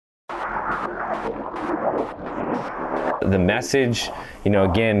The message,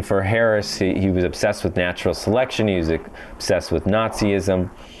 again, for Harris, he was obsessed with natural selection, he was obsessed with Nazism,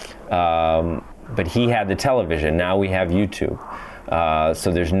 but he had the television. Now we have YouTube.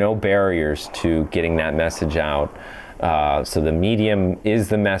 So there's no barriers to getting that message out. So the medium is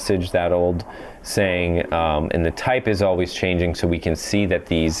the message, that old saying, and the type is always changing, so we can see that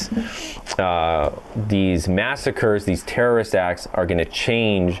these massacres, these terrorist acts are going to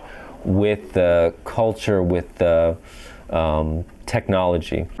change with the culture, with the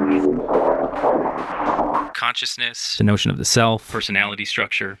technology. Consciousness, the notion of the self, personality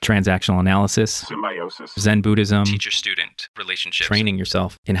structure, transactional analysis, symbiosis, Zen Buddhism, teacher-student relationships, training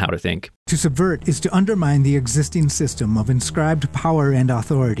yourself in how to think. To subvert is to undermine the existing system of inscribed power and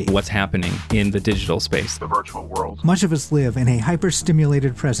authority. What's happening in the digital space, the virtual world. Much of us live in a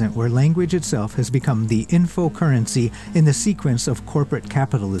hyper-stimulated present where language itself has become the info currency in the sequence of corporate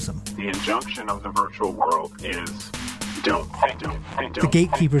capitalism. The injunction of the virtual world is don't think. The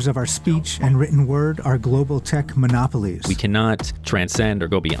gatekeepers of our speech and written word are global tech monopolies. We cannot transcend or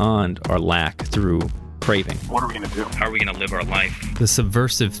go beyond our lack through craving. What are we going to do? How are we going to live our life? The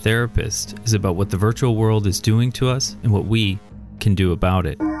Subversive Therapist is about what the virtual world is doing to us and what we can do about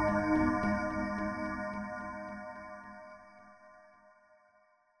it.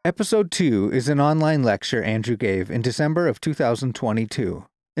 Episode 2 is an online lecture Andrew gave in December of 2022.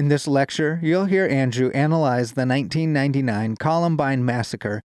 In this lecture, you'll hear Andrew analyze the 1999 Columbine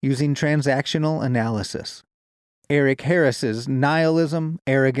massacre using transactional analysis. Eric Harris's nihilism,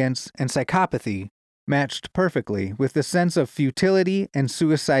 arrogance, and psychopathy matched perfectly with the sense of futility and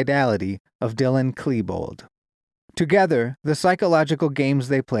suicidality of Dylan Klebold. Together, the psychological games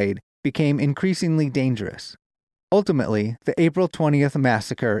they played became increasingly dangerous. Ultimately, the April 20th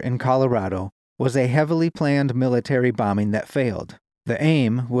massacre in Colorado was a heavily planned military bombing that failed. The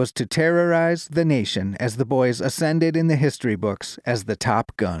aim was to terrorize the nation as the boys ascended in the history books as the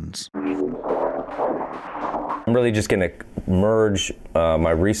top guns. I'm really just going to merge my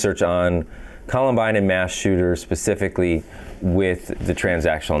research on Columbine and mass shooters specifically with the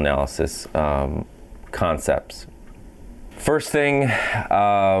transactional analysis concepts. First thing,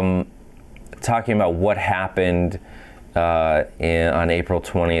 talking about what happened on April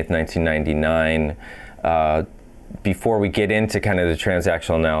 20th, 1999. Before we get into kind of the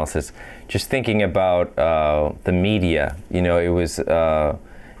transactional analysis, just thinking about the media. It was in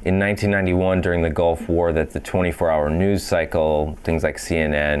 1991 during the Gulf War that the 24-hour news cycle, things like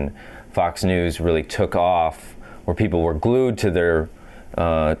CNN, Fox News really took off, where people were glued to their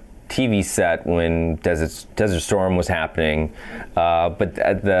TV set when Desert Storm was happening. But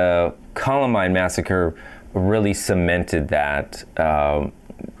the Columbine massacre really cemented that.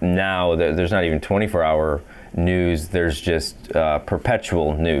 Now there's not even 24-hour news, there's just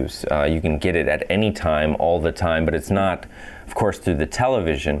perpetual news. You can get it at any time, all the time, but it's not, of course, through the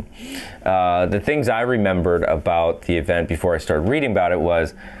television. The things I remembered about the event before I started reading about it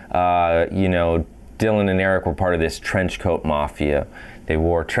was, Dylan and Eric were part of this trench coat mafia. They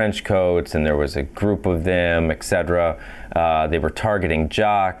wore trench coats, and there was a group of them, etc. They were targeting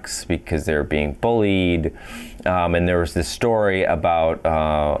jocks because they were being bullied. And there was this story about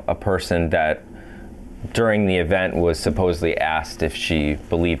a person that during the event was supposedly asked if she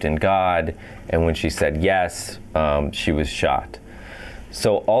believed in God, and when she said yes, she was shot.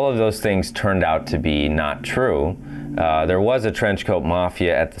 So all of those things turned out to be not true. There was a trench coat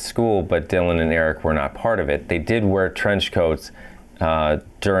mafia at the school, but Dylan and Eric were not part of it. They did wear trench coats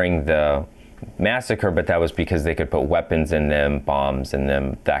during the massacre, but that was because they could put weapons in them, bombs in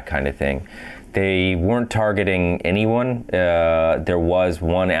them, that kind of thing. They weren't targeting anyone. There was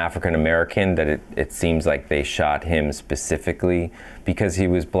one African American that it seems like they shot him specifically because he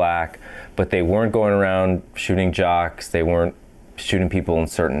was black, but they weren't going around shooting jocks. They weren't shooting people in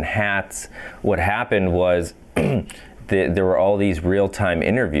certain hats. What happened was there were all these real-time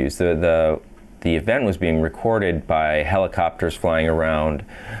interviews. The event was being recorded by helicopters flying around,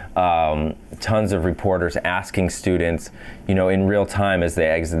 tons of reporters asking students, in real time as they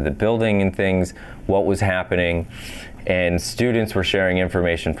exited the building and things, what was happening. And students were sharing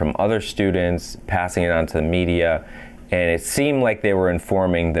information from other students, passing it on to the media. And it seemed like they were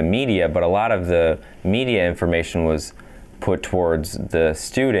informing the media, but a lot of the media information was put towards the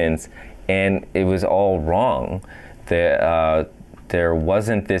students, and it was all wrong. There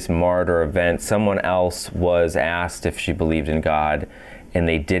wasn't this martyr event. Someone else was asked if she believed in God, and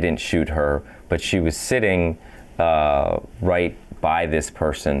they didn't shoot her, but she was sitting right by this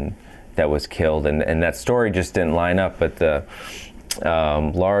person that was killed, and that story just didn't line up. But the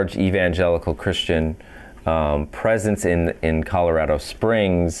large evangelical Christian presence in Colorado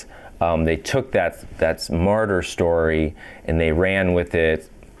Springs. They took that martyr story and they ran with it.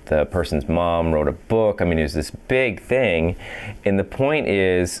 The person's mom wrote a book. I mean, it was this big thing. And the point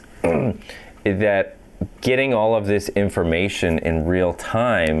is that getting all of this information in real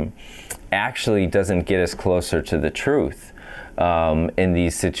time actually doesn't get us closer to the truth. In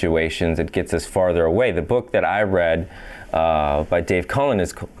these situations, it gets us farther away. The book that I read by Dave Cullen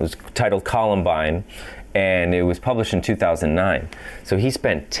was titled Columbine, and it was published in 2009. So he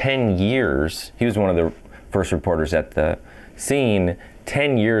spent 10 years, he was one of the first reporters at the scene,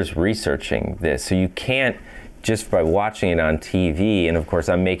 10 years researching this. So you can't, just by watching it on TV, and of course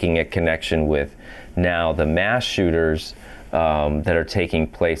I'm making a connection with now the mass shooters that are taking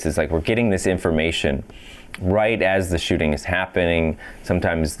place. It's like we're getting this information right as the shooting is happening.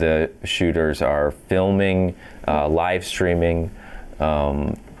 Sometimes the shooters are filming, live streaming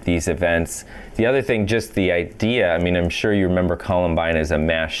these events. The other thing, just the idea, I mean, I'm sure you remember Columbine as a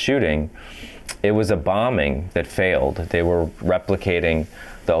mass shooting. It was a bombing that failed. They were replicating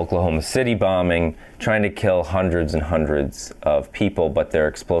the Oklahoma City bombing, trying to kill hundreds and hundreds of people, but their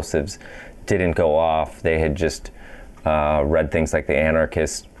explosives didn't go off. They had just read things like the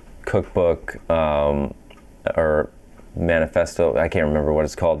Anarchist Cookbook or Manifesto, I can't remember what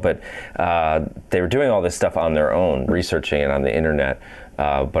it's called, but they were doing all this stuff on their own, researching it on the internet,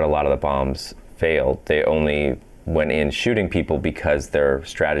 but a lot of the bombs failed. They only went in shooting people because their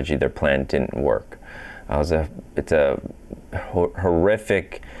strategy, their plan didn't work. It's a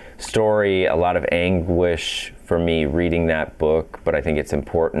horrific story, a lot of anguish for me reading that book, but I think it's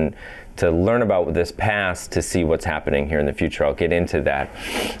important to learn about this past to see what's happening here in the future. I'll get into that.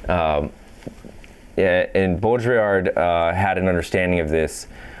 And Baudrillard had an understanding of this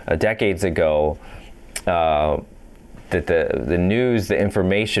decades ago, that the news, the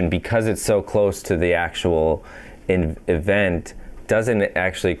information, because it's so close to the actual event, doesn't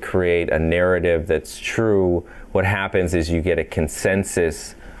actually create a narrative that's true. What happens is you get a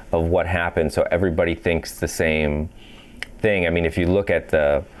consensus of what happened, so everybody thinks the same thing. I mean, if you look at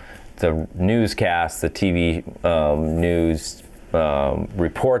the newscasts, the TV news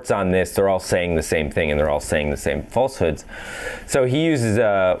reports on this, they're all saying the same thing and they're all saying the same falsehoods. So he uses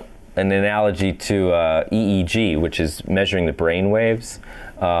an analogy to EEG, which is measuring the brain waves.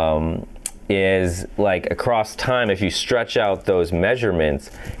 Is like across time, if you stretch out those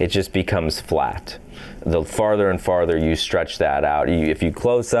measurements, it just becomes flat. The farther and farther you stretch that out, if you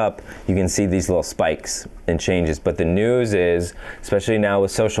close up, you can see these little spikes and changes. But the news is, especially now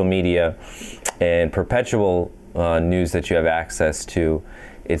with social media and perpetual news that you have access to,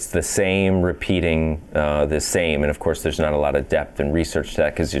 it's the same repeating the same. And of course, there's not a lot of depth and research to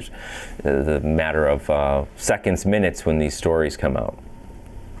that because it's the matter of seconds, minutes when these stories come out.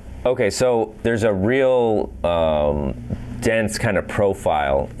 Okay, so there's a real dense kind of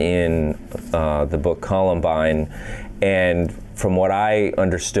profile in the book Columbine, and from what I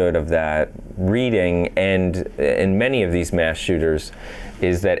understood of that reading, and in many of these mass shooters,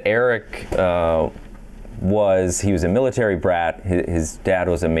 is that Eric was a military brat. His dad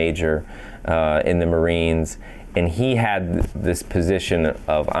was a major in the Marines, and he had this position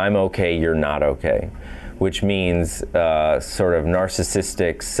of I'm okay, you're not okay, which means sort of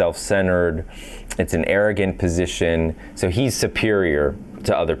narcissistic, self-centered. It's an arrogant position. So he's superior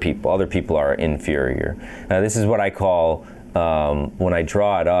to other people. Other people are inferior. This is what I call, when I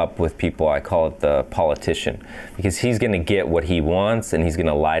draw it up with people, I call it the politician, because he's going to get what he wants, and he's going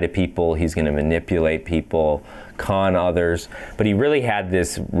to lie to people, he's going to manipulate people, con others. But he really had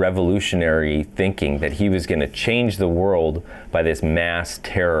this revolutionary thinking that he was going to change the world by this mass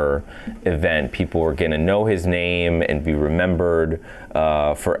terror event. People were going to know his name and be remembered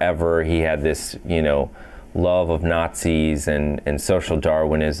forever. He had this, love of Nazis and social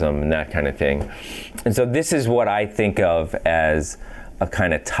Darwinism and that kind of thing. And so this is what I think of as a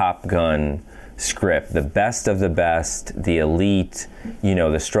kind of Top Gun script. The best of the best, the elite,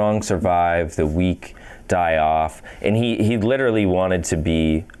 the strong survive, the weak die off. And he literally wanted to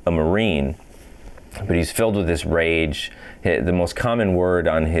be a Marine, but he's filled with this rage. The most common word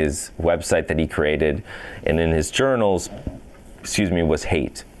on his website that he created and in his journals, was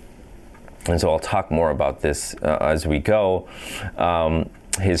hate. And so I'll talk more about this as we go.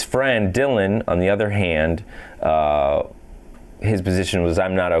 His friend Dylan, on the other hand, his position was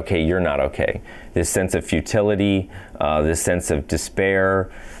I'm not okay, you're not okay. This sense of futility, this sense of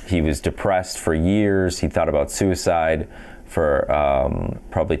despair. He was depressed for years. He thought about suicide for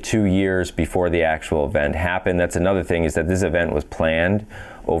probably 2 years before the actual event happened. That's another thing, is that this event was planned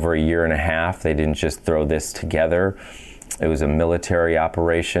over a year and a half. They didn't just throw this together. It was a military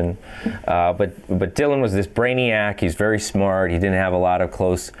operation. But Dylan was this brainiac. He's very smart. He didn't have a lot of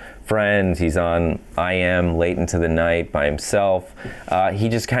close friends. He's on IM late into the night by himself. He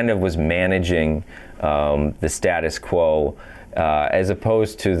just kind of was managing the status quo, as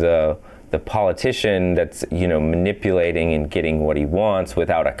opposed to the politician that's, manipulating and getting what he wants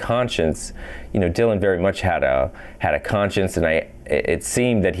without a conscience. Dylan very much had a conscience, and it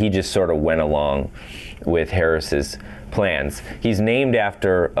seemed that he just sort of went along with Harris's plans. He's named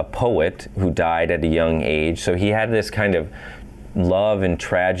after a poet who died at a young age, so he had this kind of love and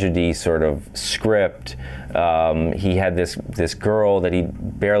tragedy sort of script. He had this girl that he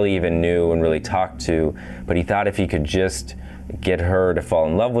barely even knew and really talked to, but he thought if he could just get her to fall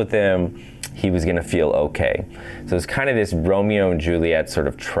in love with him, he was going to feel okay. So it's kind of this Romeo and Juliet sort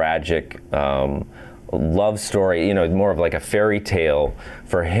of tragic love story, more of like a fairy tale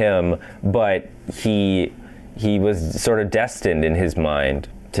for him, but he was sort of destined in his mind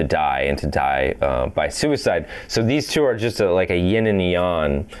to die, and to die by suicide. So these two are just like a yin and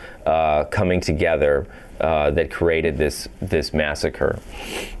yang coming together that created this massacre.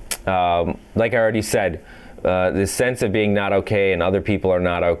 Like I already said, this sense of being not okay and other people are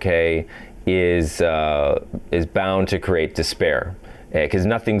not okay is bound to create despair, because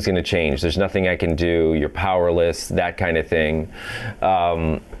nothing's going to change. There's nothing I can do. You're powerless, that kind of thing.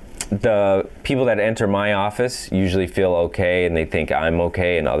 The people that enter my office usually feel okay, and they think I'm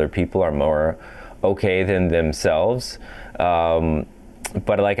okay, and other people are more okay than themselves.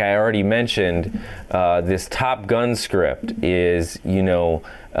 But like I already mentioned, this Top Gun script is, you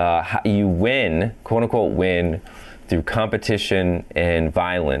win, quote unquote win, through competition and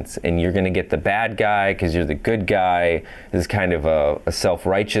violence, and you're going to get the bad guy because you're the good guy. There's kind of a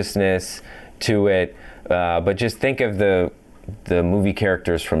self-righteousness to it. But just think of the movie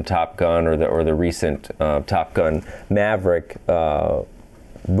characters from Top Gun, or the recent Top Gun Maverick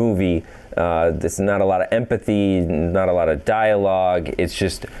movie. There's not a lot of empathy, not a lot of dialogue. It's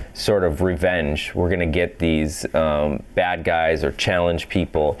just sort of revenge. We're going to get these bad guys or challenge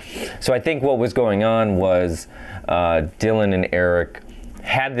people. So I think what was going on was Dylan and Eric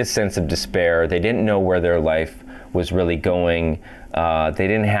had this sense of despair. They didn't know where their life was really going. They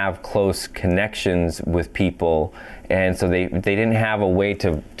didn't have close connections with people, and so they didn't have a way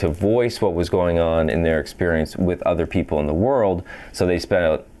to voice what was going on in their experience with other people in the world. So they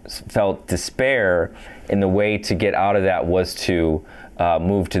felt despair, and the way to get out of that was to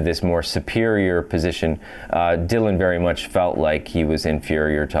move to this more superior position. Dylan very much felt like he was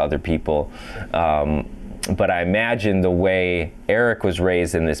inferior to other people. But I imagine the way Eric was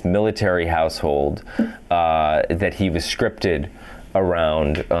raised in this military household, that he was scripted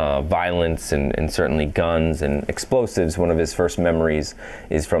around violence and certainly guns and explosives. One of his first memories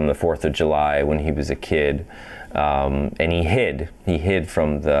is from the 4th of July when he was a kid, and he hid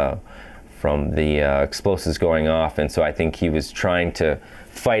from the explosives going off, and so I think he was trying to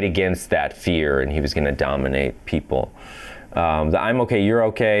fight against that fear, and he was going to dominate people. The I'm okay, you're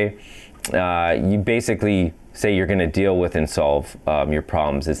okay. You basically say you're going to deal with and solve your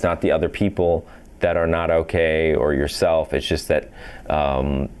problems. It's not the other people that are not okay, or yourself. It's just that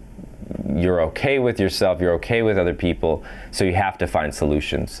you're okay with yourself, you're okay with other people, so you have to find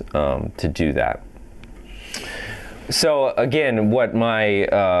solutions to do that. So again, what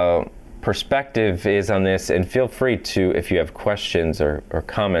my perspective is on this, and feel free to, if you have questions or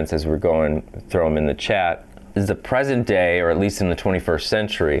comments as we're going, throw them in the chat, is the present day, or at least in the 21st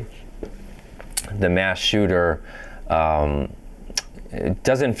century, the mass shooter it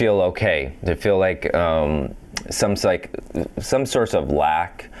doesn't feel okay. They feel like some sorts of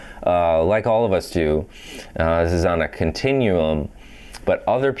lack, like all of us do. This is on a continuum, but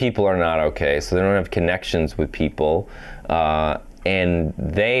other people are not okay, so they don't have connections with people, and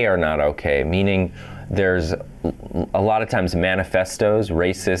they are not okay, meaning there's a lot of times manifestos,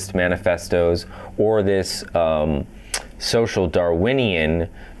 racist manifestos, or this social Darwinian,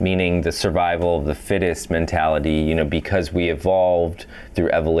 meaning the survival of the fittest mentality, because we evolved through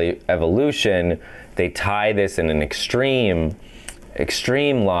evolution. They tie this in an extreme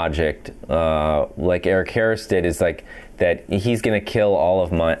logic, like Eric Harris did, is like that he's going to kill all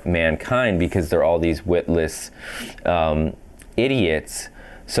of mankind because they're all these witless idiots.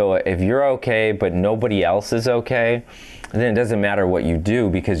 So if you're okay but nobody else is okay, then it doesn't matter what you do,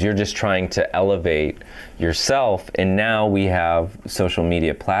 because you're just trying to elevate yourself. And now we have social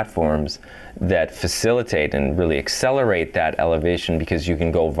media platforms that facilitate and really accelerate that elevation, because you can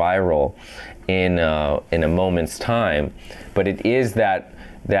go viral in a moment's time. But it is that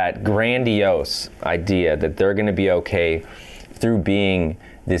grandiose idea that they're going to be okay through being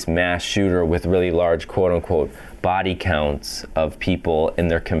this mass shooter with really large quote-unquote body counts of people, and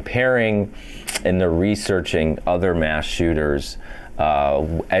they're comparing and they're researching other mass shooters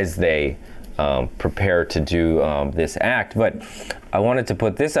as they prepare to do this act. But I wanted to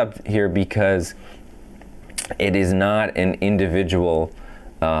put this up here because it is not an individual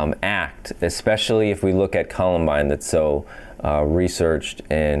act, especially if we look at Columbine, that's so researched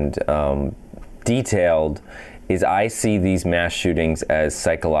and detailed. Is I see these mass shootings as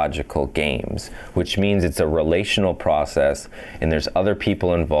psychological games, which means it's a relational process and there's other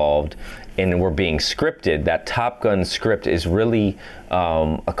people involved and we're being scripted. That Top Gun script is really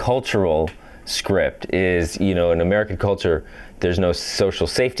a cultural script. Is, in American culture, there's no social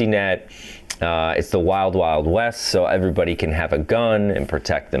safety net. It's the wild, wild west, so everybody can have a gun and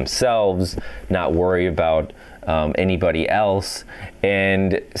protect themselves, not worry about anybody else.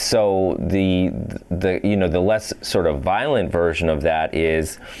 And so the less sort of violent version of that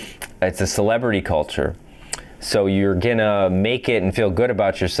is it's a celebrity culture. So you're gonna make it and feel good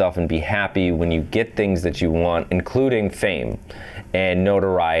about yourself and be happy when you get things that you want, including fame and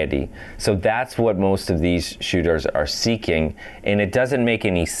notoriety. So that's what most of these shooters are seeking, and it doesn't make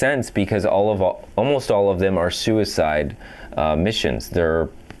any sense because almost all of them are suicide missions. They're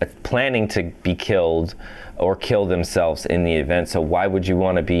planning to be killed or kill themselves in the event. So why would you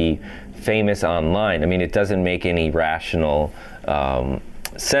want to be famous online? I mean, it doesn't make any rational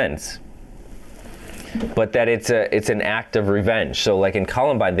sense. But that it's an act of revenge. So like in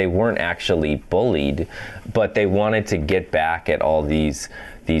Columbine, they weren't actually bullied, but they wanted to get back at all these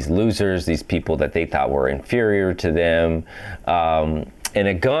losers, these people that they thought were inferior to them. And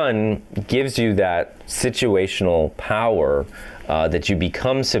a gun gives you that situational power that you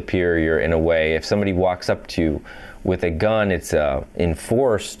become superior in a way. If somebody walks up to you with a gun, it's a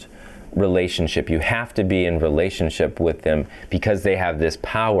enforced relationship. You have to be in relationship with them because they have this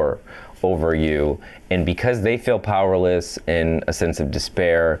power over you, and because they feel powerless and a sense of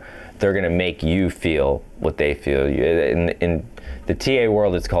despair, they're going to make you feel what they feel. In the TA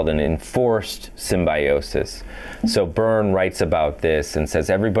world, it's called an enforced symbiosis. So Byrne writes about this and says,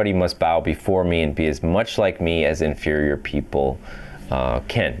 everybody must bow before me and be as much like me as inferior people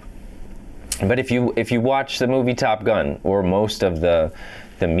can. But if you watch the movie Top Gun or most of the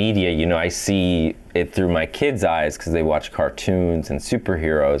media, I see it through my kids' eyes because they watch cartoons and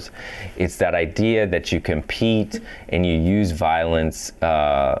superheroes. It's that idea that you compete and you use violence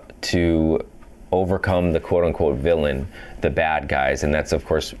to overcome the quote-unquote villain, the bad guys. And that's, of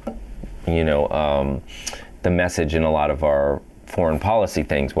course, the message in a lot of our foreign policy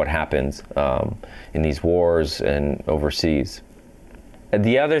things, what happens in these wars and overseas.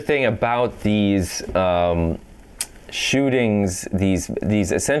 The other thing about these shootings, these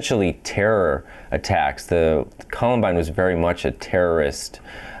essentially terror attacks. The Columbine was very much a terrorist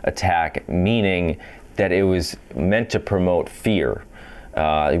attack, meaning that it was meant to promote fear.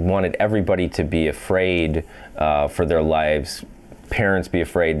 It wanted everybody to be afraid for their lives, parents be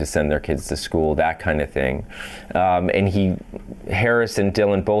afraid to send their kids to school, that kind of thing. And Harris and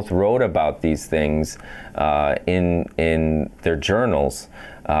Dillon both wrote about these things in their journals.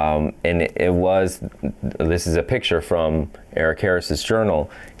 And this is a picture from Eric Harris's journal.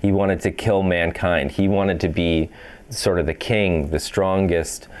 He wanted to kill mankind. He wanted to be sort of the king, the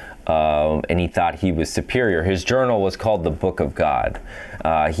strongest, and he thought he was superior. His journal was called the Book of God.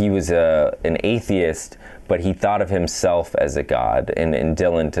 He was an atheist, but he thought of himself as a god, and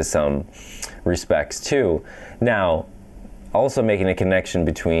Dillon to some respects too. Now, also making a connection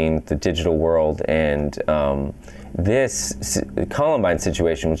between the digital world and this Columbine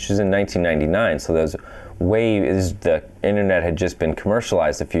situation, which was in 1999, so that was the internet had just been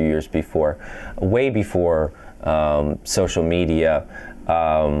commercialized a few years before, way before social media.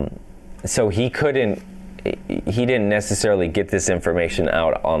 So he didn't necessarily get this information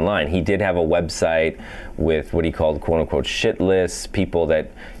out online. He did have a website with what he called quote-unquote shit lists, people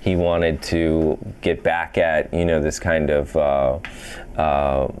that he wanted to get back at, this kind of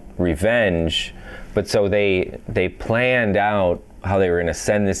revenge. But so they planned out how they were going to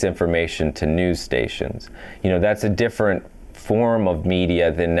send this information to news stations. That's a different form of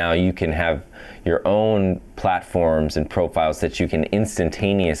media than now you can have your own platforms and profiles that you can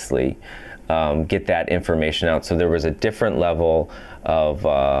instantaneously get that information out. So there was a different level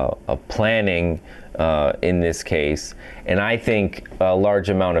of planning in this case, and I think a large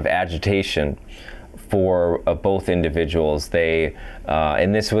amount of agitation for both individuals.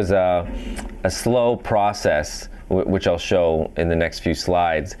 And this was a slow process, which I'll show in the next few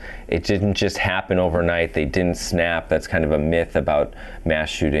slides. It didn't just happen overnight. They didn't snap. That's kind of a myth about mass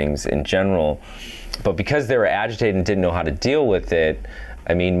shootings in general. But because they were agitated and didn't know how to deal with it,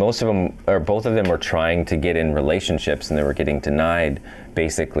 I mean, most of them, or both of them, were trying to get in relationships and they were getting denied,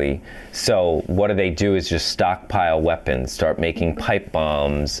 basically. So what do is just stockpile weapons, start making pipe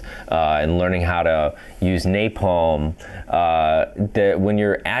bombs, and learning how to use napalm. When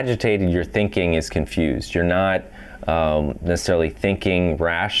you're agitated, your thinking is confused. You're not necessarily thinking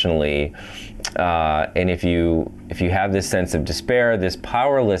rationally. And if you have this sense of despair, this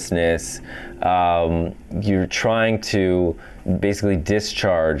powerlessness, you're trying to basically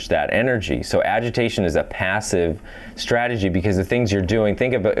discharge that energy. So agitation is a passive strategy because the things you're doing,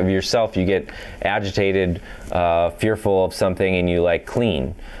 think of yourself, you get agitated, fearful of something, and you like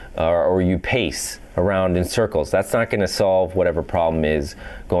clean, or you pace around in circles. That's not going to solve whatever problem is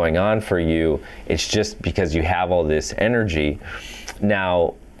going on for you. It's just because you have all this energy.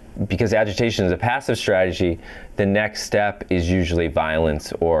 Now, because agitation is a passive strategy, the next step is usually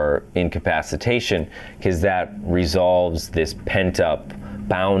violence or incapacitation, because that resolves this pent-up,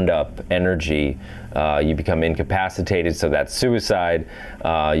 bound-up energy. You become incapacitated, so that's suicide.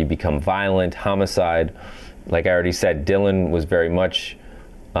 You become violent, homicide. Like I already said, Dylan was very much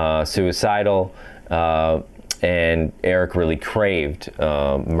suicidal, and Eric really craved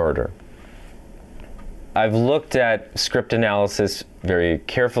murder. I've looked at script analysis very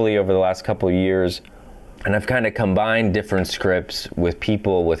carefully over the last couple of years, and I've kind of combined different scripts with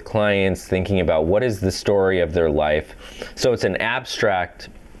people, with clients, thinking about what is the story of their life. So it's an abstract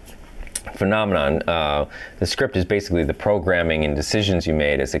phenomenon. The script is basically the programming and decisions you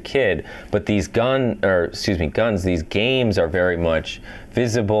made as a kid, but these these games are very much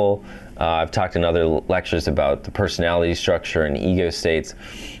visible. I've talked in other lectures about the personality structure and ego states.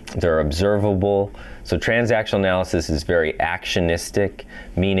 They're observable. So transactional analysis is very actionistic,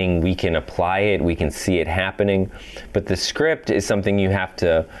 meaning we can apply it, we can see it happening. But the script is something you have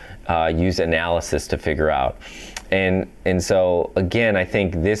to use analysis to figure out. And so, again, I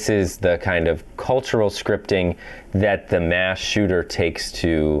think this is the kind of cultural scripting that the mass shooter takes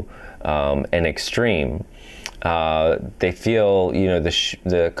to an extreme. They feel,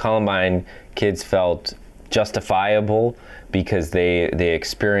 the Columbine kids felt justifiable because they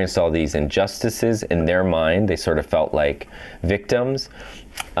experienced all these injustices in their mind. They sort of felt like victims.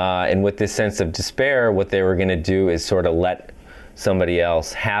 And with this sense of despair, what they were going to do is sort of let somebody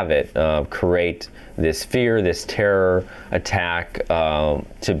else have it, create this fear, this terror attack,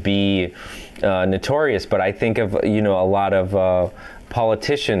 to be notorious. But I think of, a lot of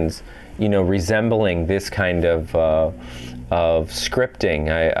politicians, resembling this kind of scripting.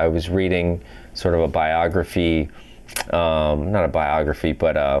 I was reading sort of a biography, not a biography,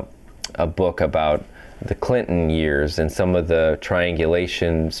 but a book about the Clinton years and some of the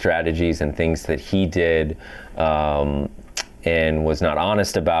triangulation strategies and things that he did and was not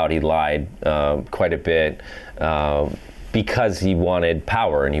honest about. He lied quite a bit because he wanted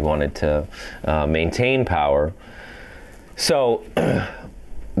power and he wanted to maintain power. So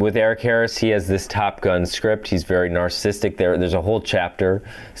with Eric Harris, he has this Top Gun script. He's very narcissistic. There's a whole chapter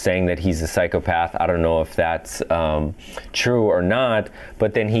saying that he's a psychopath. I don't know if that's true or not,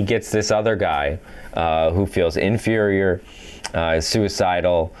 but then he gets this other guy who feels inferior, is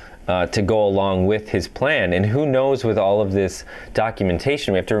suicidal, to go along with his plan. And who knows, with all of this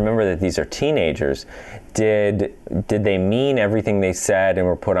documentation, we have to remember that these are teenagers. Did they mean everything they said and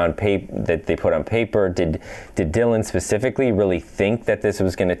were put on paper? Did Dylan specifically really think that this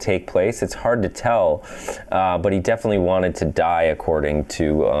was going to take place? It's hard to tell, but he definitely wanted to die, according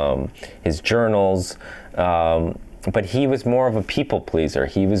to his journals. But he was more of a people pleaser.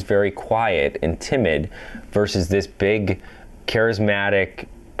 He was very quiet and timid versus this big, charismatic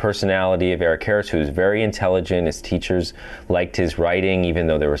personality of Eric Harris, who was very intelligent. His teachers liked his writing, even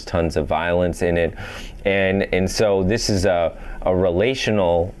though there was tons of violence in it. And so this is a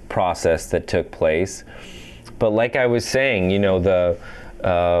relational process that took place. But like I was saying, the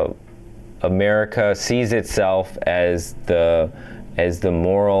America sees itself as the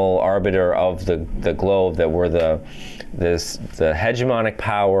moral arbiter of the globe, that we're the hegemonic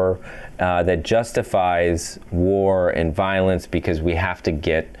power that justifies war and violence because we have to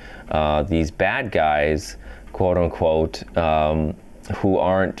get these bad guys, quote unquote, who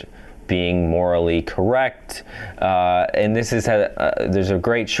aren't being morally correct. And this is there's a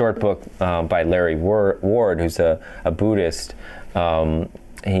great short book by Larry Ward, who's a Buddhist.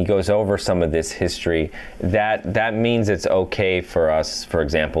 He goes over some of this history. That means it's okay for us, for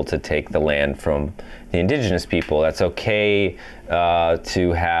example, to take the land from the indigenous people. That's okay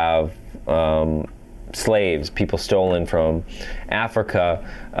to have slaves, people stolen from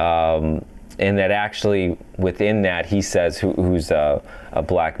Africa, and that actually within that, he says, who's a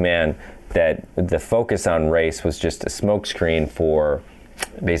black man, that the focus on race was just a smokescreen for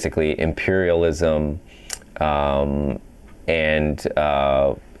basically imperialism and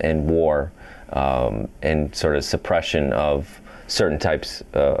war and sort of suppression of certain types,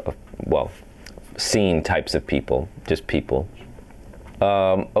 seen types of people, just people.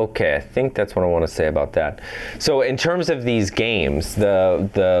 Okay, I think that's what I want to say about that. So in terms of these games,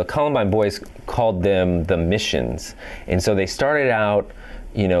 the Columbine boys called them the missions. And so they started out,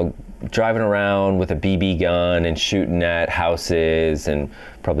 driving around with a BB gun and shooting at houses and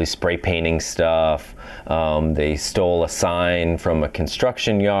probably spray painting stuff. They stole a sign from a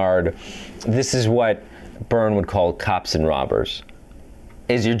construction yard. This is what Byrne would call cops and robbers.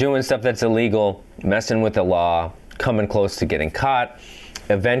 Is you're doing stuff that's illegal, messing with the law, coming close to getting caught.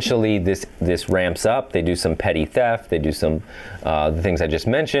 Eventually this ramps up. They do some petty theft. They do some the things I just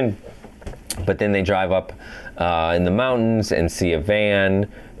mentioned. But then they drive up in the mountains and see a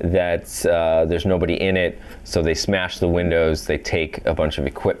van that's there's nobody in it. So they smash the windows. They take a bunch of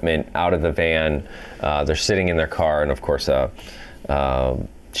equipment out of the van. They're sitting in their car, and of course a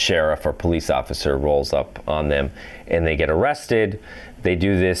sheriff or police officer rolls up on them, and they get arrested. They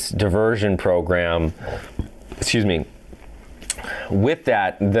do this diversion program. Excuse me. With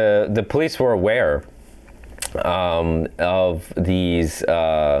that, the police were aware of these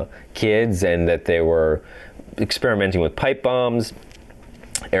kids and that they were experimenting with pipe bombs.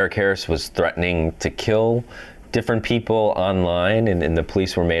 Eric Harris was threatening to kill different people online, and the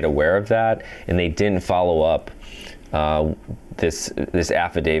police were made aware of that, and they didn't follow up this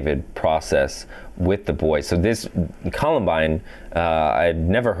affidavit process with the boys. So this Columbine, I'd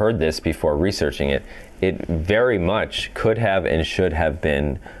never heard this before researching it. It very much could have and should have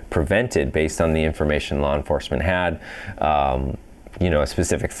been prevented based on the information law enforcement had. A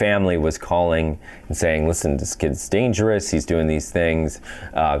specific family was calling and saying, listen, this kid's dangerous, he's doing these things.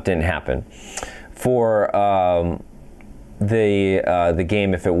 It didn't happen. For the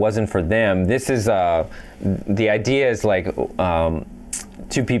game, if it wasn't for them, this is, the idea is like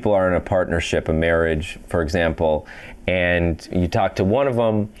two people are in a partnership, a marriage, for example, and you talk to one of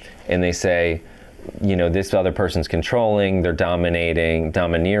them and they say, this other person's controlling, they're domineering,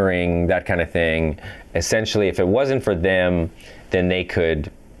 that kind of thing. Essentially, if it wasn't for them, then they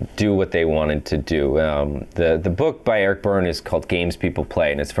could do what they wanted to do. The book by Eric Byrne is called Games People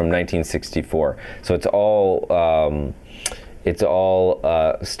Play, and it's from 1964. So it's all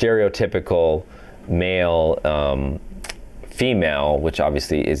stereotypical male, female, which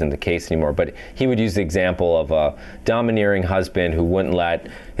obviously isn't the case anymore, but he would use the example of a domineering husband who wouldn't let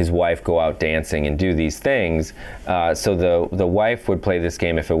his wife go out dancing and do these things. So the wife would play this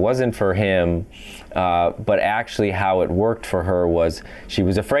game if it wasn't for him, but actually how it worked for her was she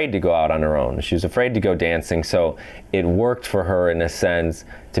was afraid to go out on her own. She was afraid to go dancing, so it worked for her in a sense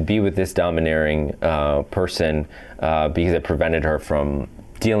to be with this domineering person because it prevented her from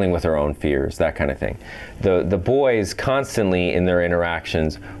dealing with her own fears, that kind of thing. The boys constantly in their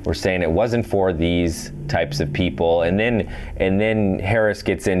interactions were saying it wasn't for these types of people, and then Harris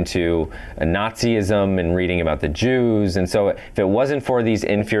gets into Nazism and reading about the Jews, and so if it wasn't for these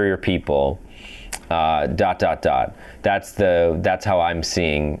inferior people, ... That's how I'm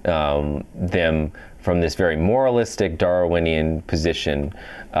seeing them from this very moralistic Darwinian position.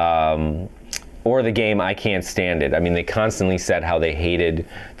 Or the game, I can't stand it. I mean, they constantly said how they hated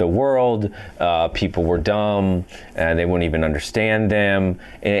the world, people were dumb, and they wouldn't even understand them.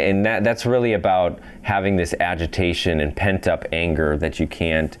 And that's really about having this agitation and pent-up anger that you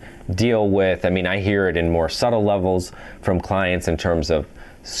can't deal with. I mean, I hear it in more subtle levels from clients in terms of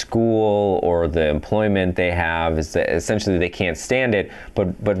school or the employment they have, is that essentially they can't stand it,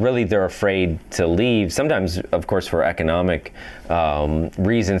 but really they're afraid to leave, sometimes of course for economic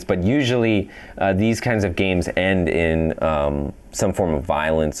reasons, but usually these kinds of games end in some form of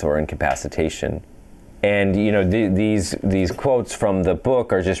violence or incapacitation. And these quotes from the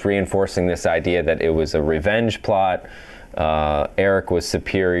book are just reinforcing this idea that it was a revenge plot. Eric was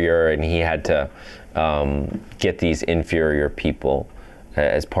superior and he had to get these inferior people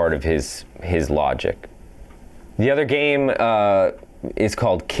as part of his logic. The other game is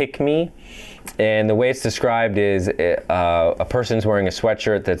called Kick Me, and the way it's described is a person's wearing a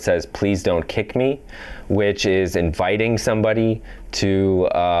sweatshirt that says, "Please don't kick me," which is inviting somebody to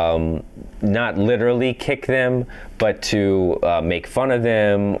not literally kick them, but to make fun of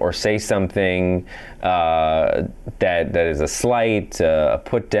them or say something that is a slight, a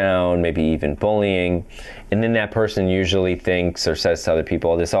put down, maybe even bullying. And then that person usually thinks or says to other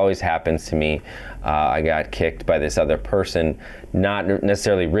people, "This always happens to me. I got kicked by this other person, not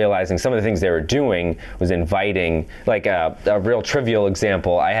necessarily realizing some of the things they were doing was inviting, like a real trivial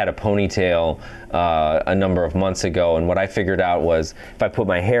example. I had a ponytail a number of months ago, and what I figured out was if I put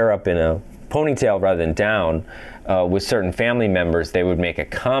my hair up in a ponytail rather than down, with certain family members, they would make a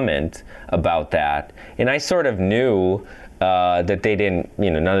comment about that. And I sort of knew that they didn't,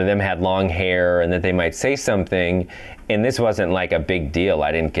 none of them had long hair and that they might say something. And this wasn't like a big deal.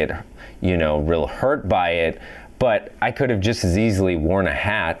 I didn't get, real hurt by it. But I could have just as easily worn a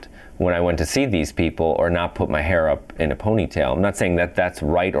hat when I went to see these people or not put my hair up in a ponytail. I'm not saying that that's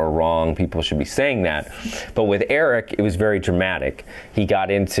right or wrong. People should be saying that. But with Eric, it was very dramatic. He got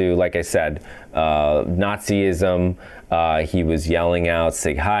into, like I said, Nazism. He was yelling out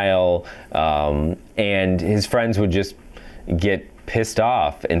Sieg Heil. And his friends would just get pissed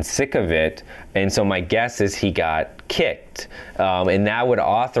off and sick of it. And so my guess is he got kicked. And that would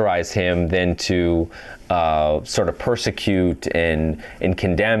authorize him then to sort of persecute and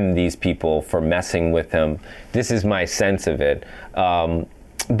condemn these people for messing with him. This is my sense of it.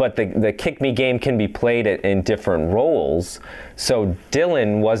 But the kick me game can be played in different roles. So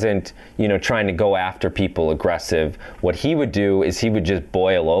Dylan wasn't, trying to go after people aggressive. What he would do is he would just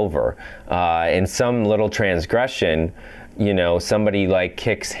boil over. In some little transgression, somebody like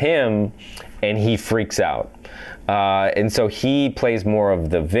kicks him and he freaks out. And so he plays more of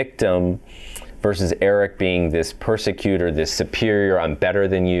the victim versus Eric being this persecutor, this superior, I'm better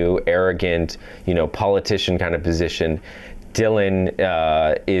than you, arrogant, politician kind of position. Dylan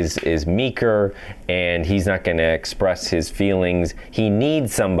is meeker, and he's not going to express his feelings. He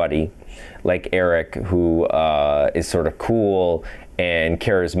needs somebody like Eric who is sort of cool and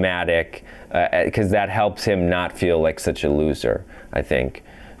charismatic, because that helps him not feel like such a loser, I think.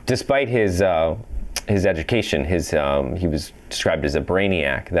 Despite his education, he was described as a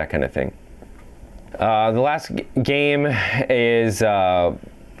brainiac, that kind of thing. The last game is,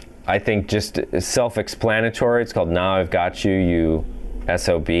 I think, just self-explanatory. It's called Now I've Got You, You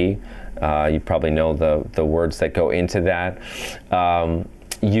SOB. You probably know the words that go into that.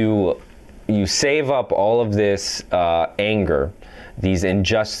 You save up all of this anger, these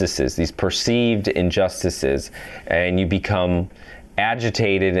injustices, these perceived injustices, and you become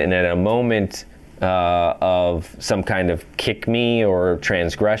agitated, and at a moment of some kind of kick me or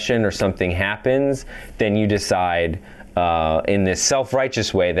transgression or something happens, then you decide in this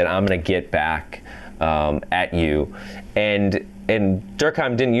self-righteous way that I'm going to get back at you. And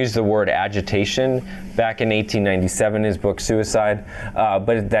Durkheim didn't use the word agitation back in 1897, his book Suicide,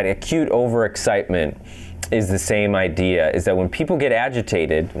 but that acute overexcitement is the same idea, is that when people get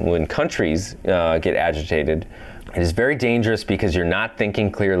agitated, when countries get agitated, it is very dangerous because you're not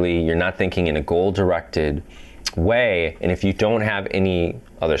thinking clearly, you're not thinking in a goal-directed way, and if you don't have any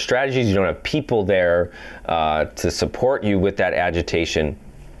other strategies, you don't have people there to support you with that agitation,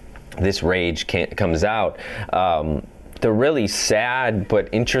 this rage comes out. The really sad but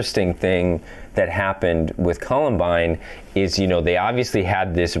interesting thing that happened with Columbine is, they obviously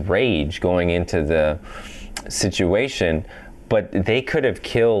had this rage going into the situation, but they could have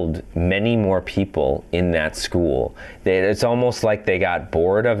killed many more people in that school. It's almost like they got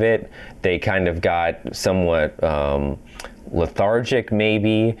bored of it. They kind of got somewhat lethargic,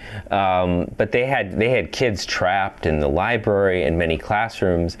 maybe. But they had kids trapped in the library and many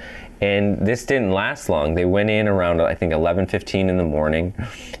classrooms. And this didn't last long. They went in around, I think, 11:15 in the morning,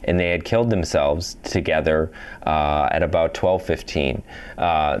 and they had killed themselves together at about 12:15.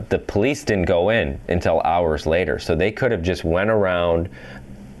 The police didn't go in until hours later, so they could have just went around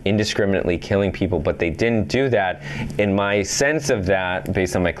indiscriminately killing people, but they didn't do that. And my sense of that,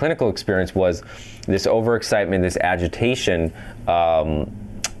 based on my clinical experience, was this overexcitement, this agitation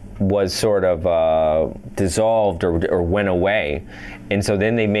was sort of dissolved or went away. And so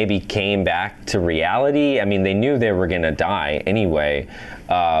then they maybe came back to reality. I mean, they knew they were going to die anyway,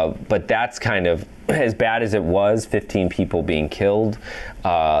 but that's kind of, as bad as it was, 15 people being killed,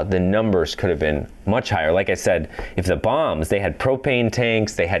 the numbers could have been much higher. Like I said, if the bombs, they had propane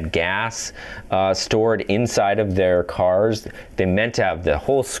tanks, they had gas stored inside of their cars, they meant to have the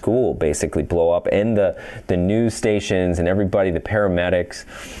whole school basically blow up, and the news stations and everybody, the paramedics.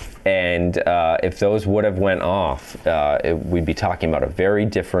 And if those would have went off, we'd be talking about a very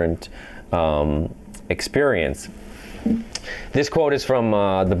different experience. This quote is from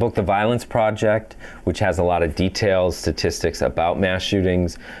the book The Violence Project, which has a lot of details, statistics about mass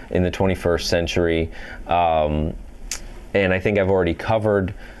shootings in the 21st century. And I think I've already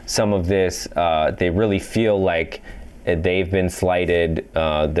covered some of this. They really feel like they've been slighted,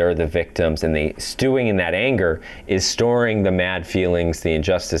 they're the victims, and they stewing in that anger is storing the mad feelings, the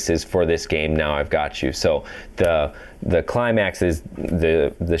injustices for this game. Now I've got you. So the climax is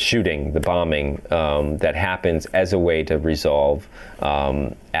the shooting, the bombing that happens as a way to resolve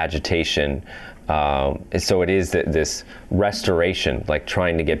agitation. So it is this restoration, like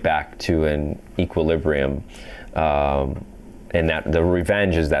trying to get back to an equilibrium, and that the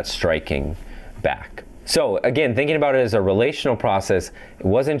revenge is that striking back. So again, thinking about it as a relational process, it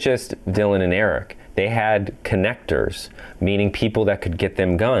wasn't just Dylan and Eric. They had connectors, meaning people that could get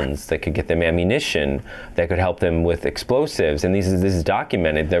them guns, that could get them ammunition, that could help them with explosives. And this is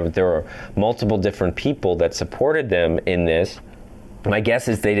documented. There were multiple different people that supported them in this. My guess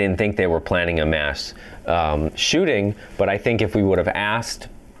is they didn't think they were planning a mass shooting, but I think if we would have asked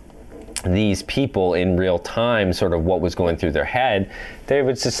these people in real time sort of what was going through their head, they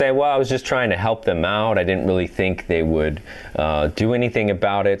would just say, well, I was just trying to help them out. I didn't really think they would do anything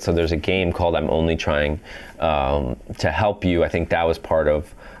about it. So there's a game called I'm Only Trying to Help You. I think that was part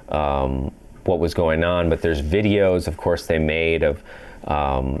of what was going on. But there's videos, of course, they made of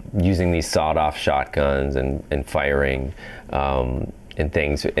using these sawed-off shotguns and firing and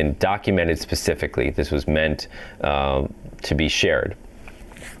things, and documented specifically. This was meant to be shared.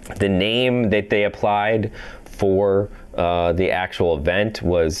 The name that they applied for the actual event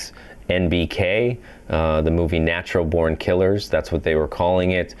was NBK, the movie Natural Born Killers. That's what they were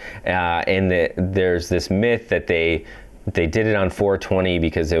calling it. And there's this myth that they did it on 4/20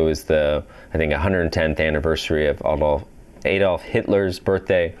 because it was the, I think, 110th anniversary of Adolf Hitler's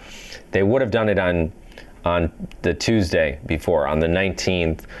birthday. They would have done it on the Tuesday before, on the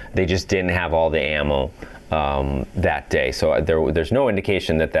 19th. They just didn't have all the ammo that day. So there's no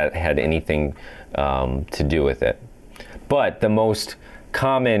indication that had anything to do with it. But the most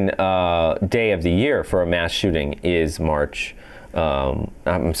common day of the year for a mass shooting is March.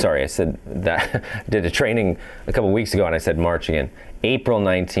 I'm sorry, I said that. I did a training a couple weeks ago and I said March again. April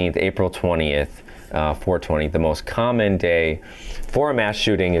 19th, April 20th, 4/20. The most common day for a mass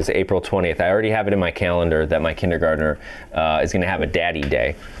shooting is April 20th. I already have it in my calendar that my kindergartner is going to have a daddy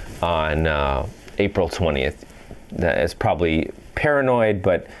day on April 20th. That is probably paranoid,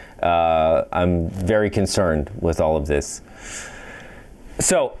 but I'm very concerned with all of this.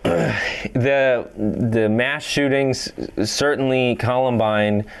 So the mass shootings, certainly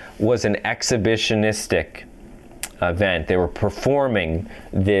Columbine was an exhibitionistic event. They were performing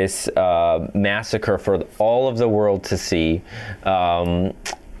this massacre for all of the world to see.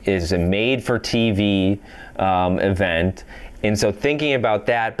 Is a made-for-TV event. And so thinking about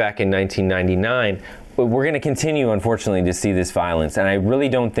that back in 1999, we're going to continue, unfortunately, to see this violence. And I really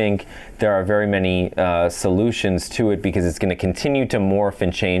don't think there are very many solutions to it, because it's going to continue to morph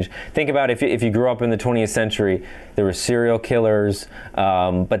and change. Think about if you grew up in the 20th century, there were serial killers,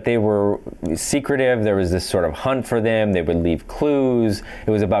 but they were secretive. There was this sort of hunt for them. They would leave clues.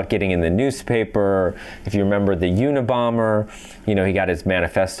 It was about getting in the newspaper. If you remember the Unabomber, he got his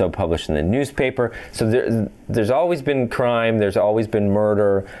manifesto published in the newspaper. So there's always been crime. There's always been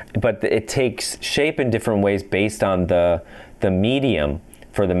murder, but it takes shape in different ways based on the medium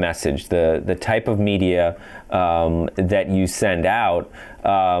for the message, the type of media that you send out.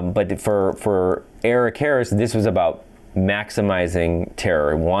 But for Eric Harris, this was about maximizing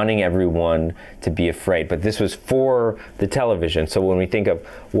terror, wanting everyone to be afraid. But this was for the television. So when we think of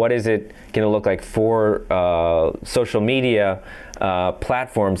what is it going to look like for social media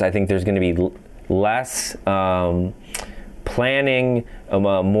platforms, I think there's going to be less planning,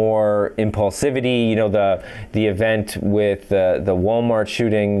 more impulsivity. The event with the Walmart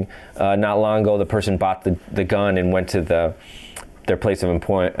shooting not long ago, the person bought the gun and went to their place of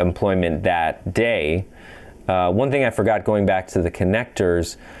employment that day. One thing I forgot, going back to the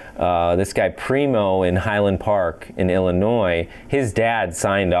connectors, this guy Primo in Highland Park in Illinois, his dad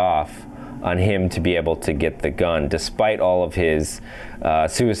signed off on him to be able to get the gun, despite all of his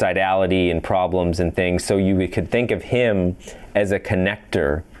suicidality and problems and things. So you could think of him as a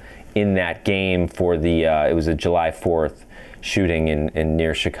connector in that game for it was a July 4th shooting in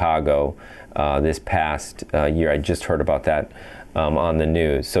near Chicago this past year. I just heard about that on the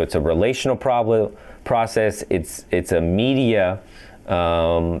news. So it's a relational process. It's a media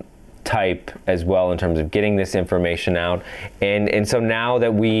type as well in terms of getting this information out. And so now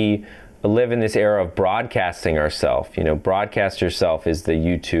that we live in this era of broadcasting ourselves. Broadcast yourself is the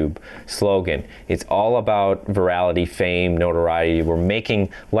YouTube slogan. It's all about virality, fame, notoriety. We're making,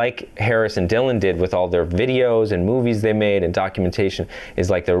 like Harris and Dillon did with all their videos and movies they made and documentation, is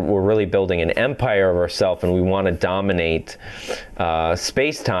like we're really building an empire of ourselves, and we want to dominate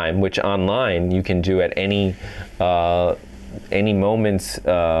space-time, which online you can do at any moment's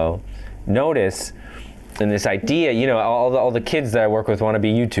notice. And this idea, all the kids that I work with want to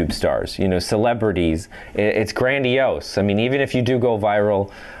be YouTube stars, celebrities. It's grandiose. I mean, even if you do go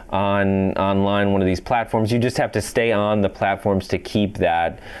viral online, one of these platforms, you just have to stay on the platforms to keep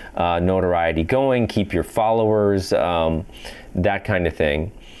that notoriety going, keep your followers, that kind of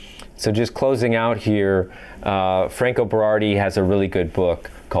thing. So just closing out here, Franco Berardi has a really good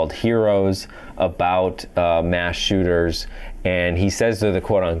book called Heroes about mass shooters. And he says they're the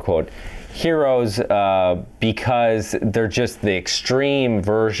quote-unquote heroes because they're just the extreme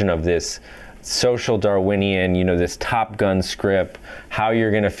version of this social Darwinian, this Top Gun script, how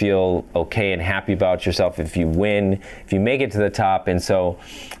you're going to feel okay and happy about yourself if you win, if you make it to the top. And so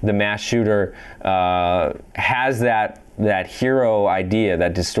the mass shooter has that hero idea,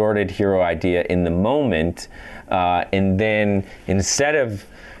 that distorted hero idea in the moment. And then instead of,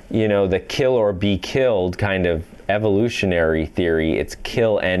 the kill or be killed kind of evolutionary theory, it's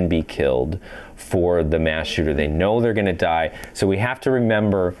kill and be killed for the mass shooter. They know they're going to die. So we have to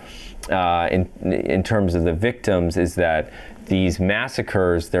remember in terms of the victims is that these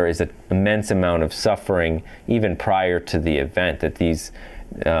massacres, there is an immense amount of suffering even prior to the event, that these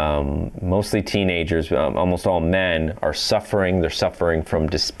mostly teenagers, almost all men, are suffering. They're suffering from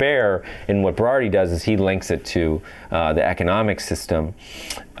despair. And what Berardi does is he links it to the economic system.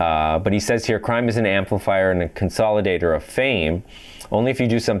 But he says here, crime is an amplifier and a consolidator of fame. Only if you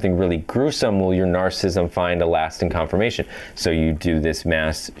do something really gruesome will your narcissism find a lasting confirmation. So you do this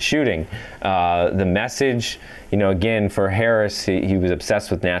mass shooting. The message, again, for Harris, he was obsessed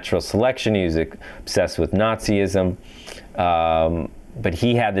with natural selection. He was obsessed with Nazism. But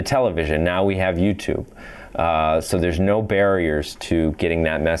he had the television. Now we have YouTube. So there's no barriers to getting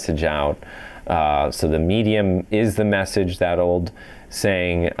that message out. So the medium is the message, that old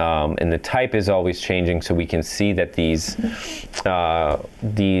saying, and the type is always changing, so we can see that these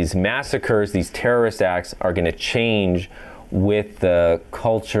massacres, these terrorist acts are going to change with the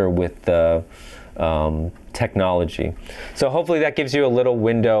culture, with the technology. So hopefully that gives you a little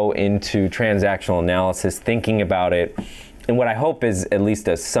window into transactional analysis, thinking about it, and what I hope is at least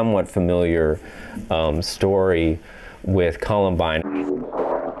a somewhat familiar story with Columbine.